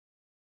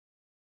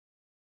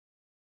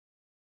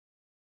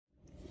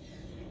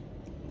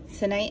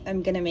Tonight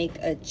I'm gonna make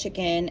a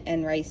chicken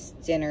and rice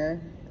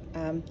dinner.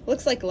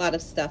 Looks like a lot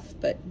of stuff,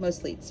 but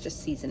mostly it's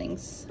just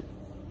seasonings.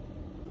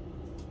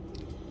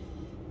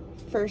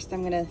 First,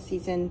 I'm gonna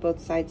season both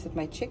sides of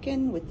my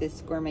chicken with this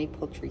gourmet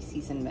poultry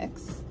season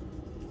mix.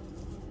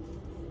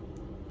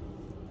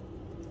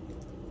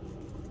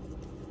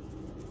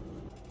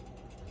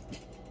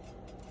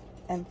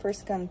 I'm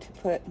first going to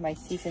put my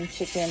seasoned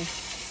chicken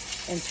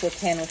into a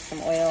pan with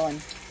some oil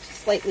and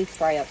slightly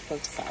fry up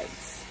both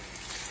sides.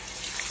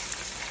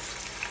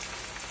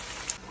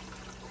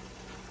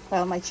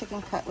 While my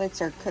chicken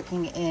cutlets are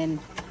cooking in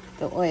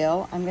the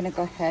oil, I'm going to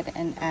go ahead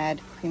and add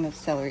cream of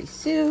celery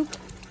soup,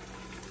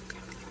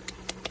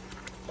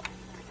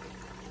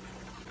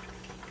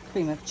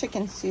 cream of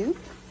chicken soup,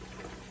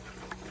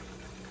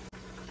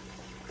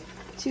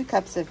 2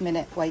 cups of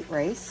minute white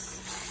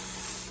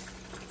rice,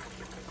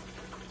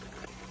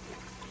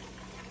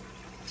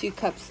 2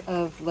 cups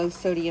of low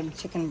sodium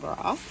chicken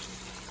broth,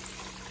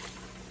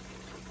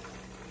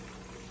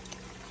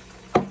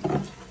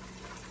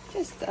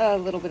 just a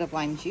little bit of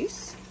lime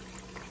juice,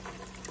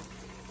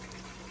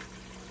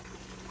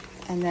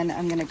 and then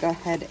I'm going to go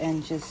ahead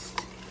and just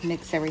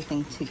mix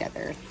everything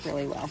together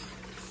really well.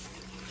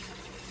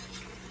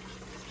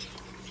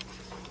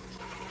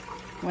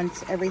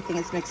 Once everything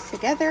is mixed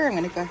together, I'm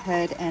going to go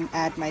ahead and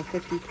add my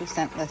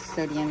 50% less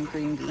sodium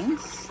green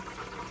beans.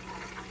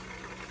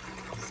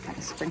 Just kind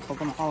of sprinkle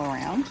them all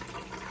around.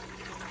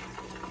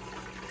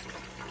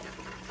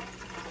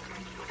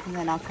 And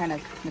then I'll kind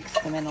of mix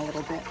them in a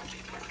little bit.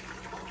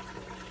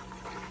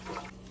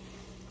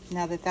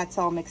 Now that that's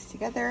all mixed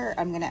together,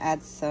 I'm going to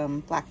add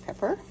some black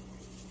pepper.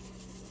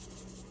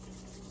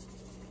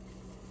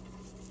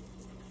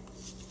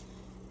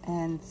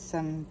 And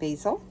some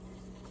basil.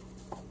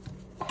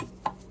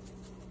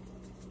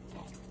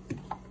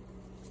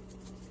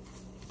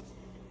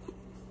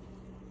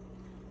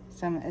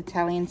 Some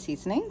Italian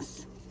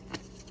seasonings.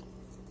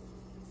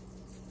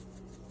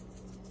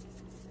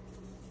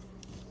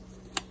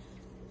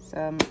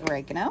 Some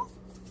oregano.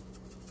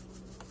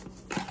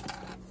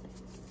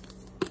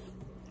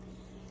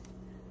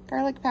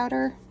 Garlic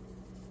powder.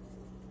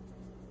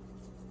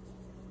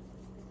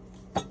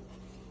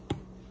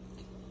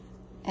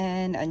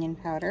 And onion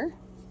powder.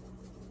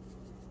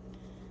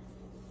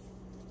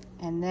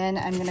 And then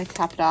I'm going to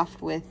top it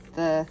off with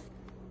the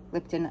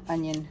Lipton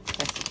onion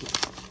recipe,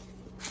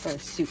 or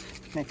soup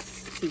mix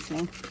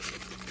seasoning.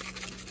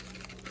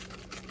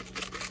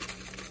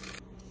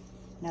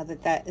 Now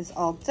that that is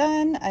all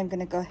done, I'm going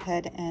to go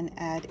ahead and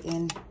add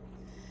in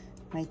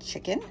my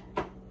chicken.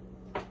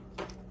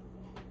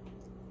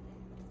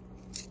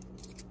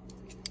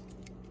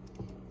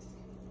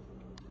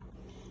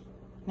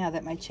 Now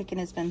that my chicken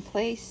has been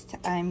placed,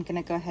 I'm going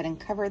to go ahead and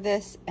cover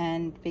this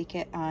and bake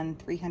it on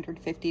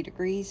 350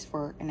 degrees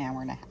for an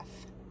hour and a half.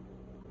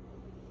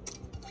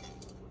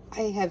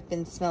 I have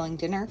been smelling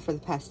dinner for the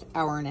past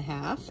hour and a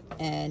half,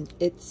 and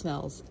it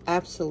smells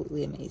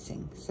absolutely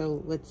amazing.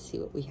 So let's see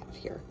what we have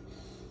here.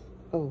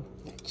 Oh,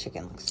 that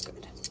chicken looks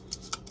good.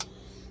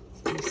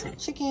 So here's some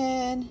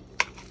chicken.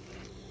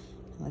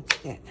 Let's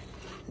get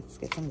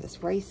some of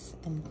this rice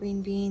and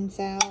green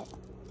beans out.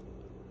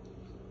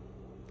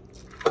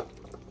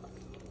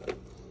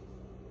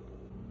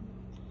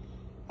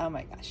 Oh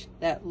my gosh,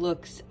 that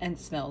looks and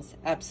smells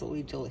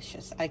absolutely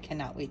delicious. I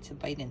cannot wait to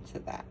bite into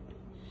that.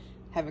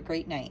 Have a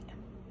great night.